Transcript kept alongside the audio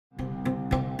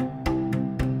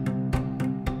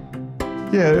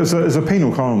Yeah, it was a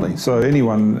penal colony, so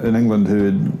anyone in England who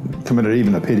had committed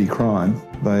even a petty crime,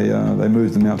 they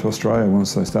moved them out to Australia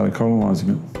once they started colonising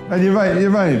it. And you've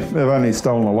only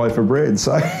stolen a loaf of bread,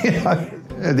 so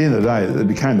at the end of the day, it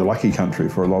became the lucky country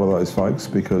for a lot of those folks,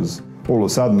 because all of a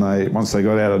sudden, once they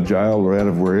got out of jail or out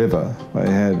of wherever, they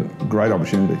had great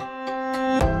opportunity.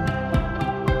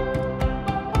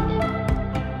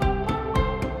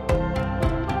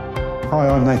 Hi,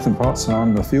 I'm Nathan Potts and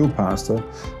I'm the field pastor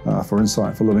for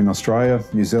Insight for Living Australia,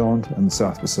 New Zealand and the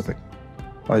South Pacific.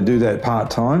 I do that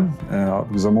part-time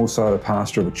because I'm also a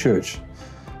pastor of a church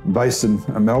based in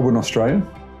Melbourne, Australia.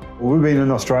 We've been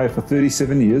in Australia for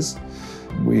 37 years.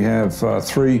 We have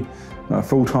 3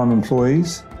 full-time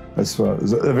employees. It's a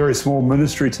very small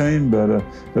ministry team, but a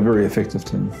very effective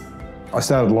team. I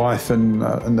started life in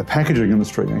the packaging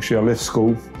industry. Actually, I left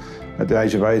school at the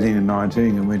age of 18 and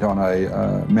 19 and went on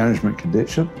a management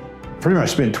cadetship. Pretty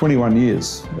much spent 21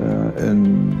 years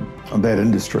in that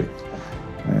industry.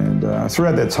 And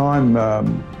throughout that time,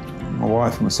 my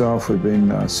wife and myself, we've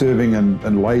been serving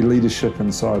in lay leadership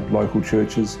inside local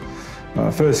churches.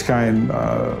 First came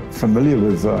familiar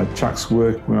with Chuck's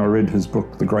work when I read his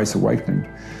book, The Grace Awakening.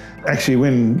 Actually,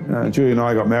 when Julie and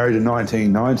I got married in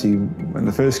 1990, in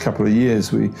the first couple of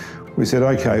years, we said,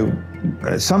 okay,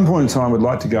 at some point in time, we'd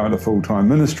like to go into full-time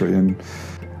ministry. And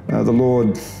the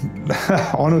Lord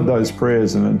honoured those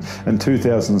prayers. And in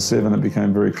 2007, it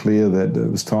became very clear that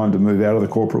it was time to move out of the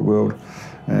corporate world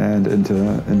and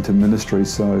into ministry.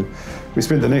 So we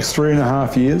spent the next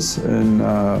 3.5 years in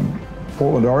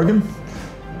Portland, Oregon.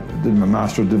 Did my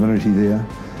Master of Divinity there.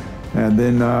 And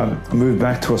then moved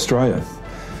back to Australia.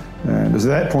 And it was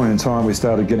at that point in time we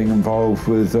started getting involved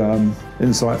with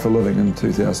Insight for Living in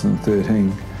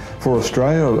 2013. For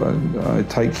Australia, I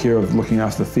take care of looking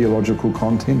after the theological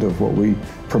content of what we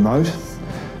promote.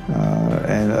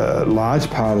 And a large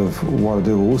part of what I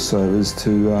do also is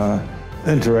to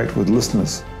interact with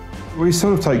listeners. We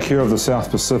sort of take care of the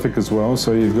South Pacific as well,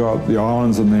 so you've got the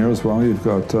islands in there as well. You've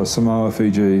got Samoa,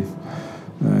 Fiji,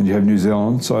 and you have New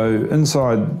Zealand. So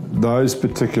inside those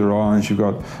particular islands, you've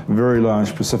got a very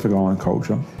large Pacific Island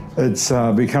culture. It's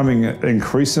becoming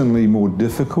increasingly more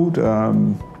difficult,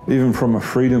 even from a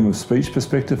freedom of speech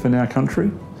perspective in our country.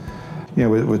 You know,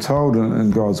 we're told in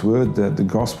God's word that the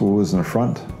gospel is an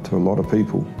affront to a lot of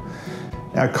people.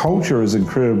 Our culture is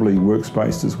incredibly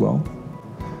works-based as well.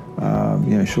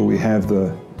 You know, sure, we have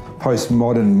the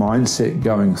postmodern mindset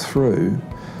going through,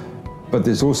 but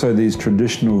there's also these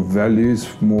traditional values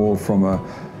more from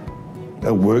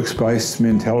a works-based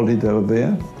mentality that are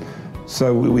there.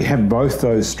 So we have both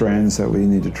those strands that we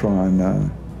need to try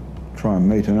and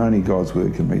meet, and only God's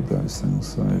word can meet those things.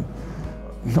 So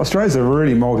Australia's a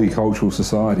really multicultural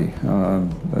society.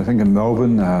 I think in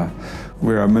Melbourne,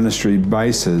 where our ministry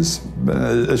base is,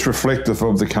 it's reflective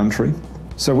of the country.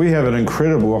 So we have an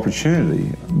incredible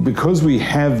opportunity because we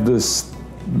have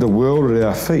the world at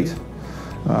our feet.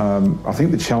 I think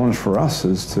the challenge for us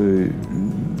is to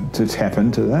tap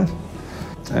into that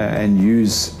and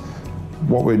use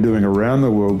what we're doing around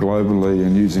the world globally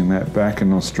and using that back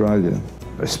in Australia,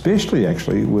 especially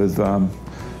actually with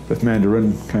if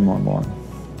Mandarin came online,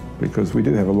 because we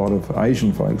do have a lot of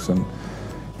Asian folks and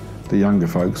the younger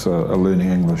folks are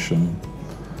learning English, and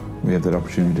we have that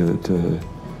opportunity to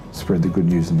spread the good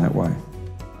news in that way.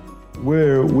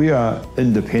 We are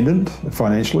independent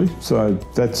financially, so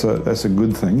that's a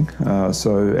good thing.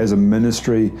 So as a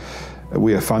ministry,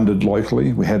 we are funded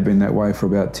locally. We have been that way for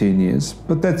about 10 years,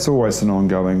 but that's always an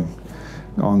ongoing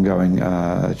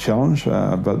challenge.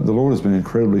 But the Lord has been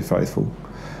incredibly faithful.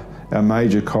 Our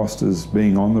major cost is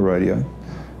being on the radio,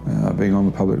 being on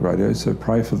the public radio. So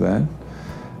pray for that.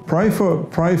 Pray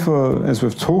for, as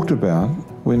we've talked about,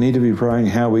 we need to be praying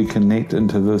how we connect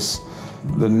into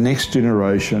the next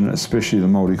generation, especially the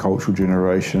multicultural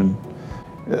generation.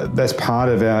 That's part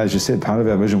of our, as you said, part of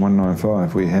our Vision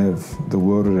 195. We have the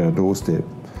world at our doorstep.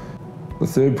 The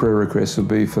third prayer request would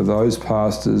be for those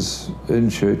pastors in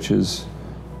churches,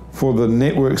 for the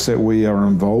networks that we are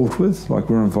involved with, like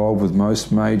we're involved with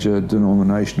most major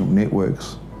denominational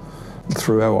networks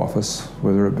through our office,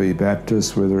 whether it be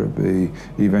Baptist, whether it be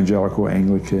Evangelical,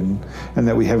 Anglican, and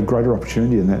that we have greater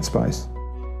opportunity in that space.